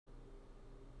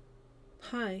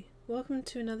Hi, welcome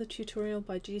to another tutorial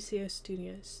by GCO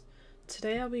Studios.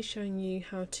 Today I'll be showing you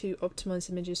how to optimize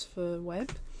images for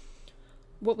web.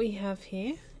 What we have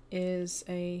here is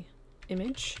an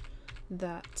image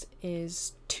that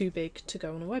is too big to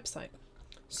go on a website.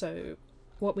 So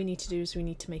what we need to do is we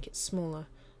need to make it smaller,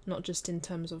 not just in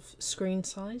terms of screen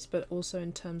size, but also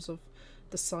in terms of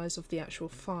the size of the actual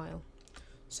file.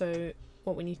 So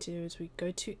what we need to do is we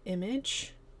go to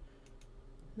Image,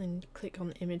 then click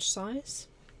on Image Size,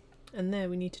 and there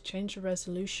we need to change the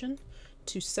resolution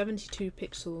to 72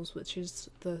 pixels, which is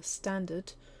the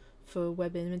standard for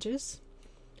web images.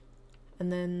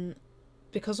 And then,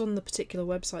 because on the particular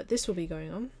website this will be going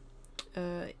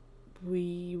on,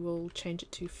 we will change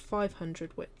it to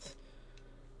 500 width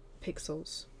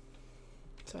pixels.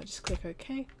 So I just click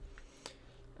OK.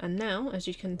 And now, as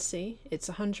you can see, it's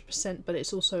 100%, but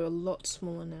it's also a lot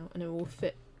smaller now, and it will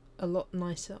fit a lot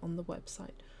nicer on the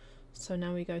website. So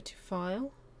now we go to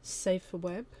File, Save for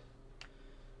Web.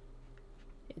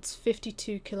 It's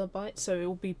 52 kilobytes, so it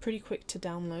will be pretty quick to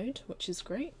download, which is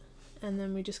great. And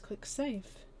then we just click Save.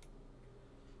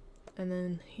 And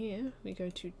then here we go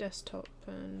to Desktop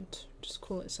and just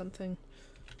call it something,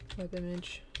 web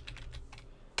image.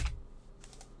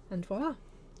 And voila,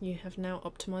 you have now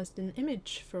optimized an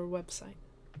image for a website.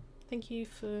 Thank you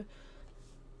for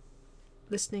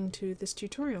listening to this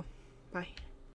tutorial. Bye.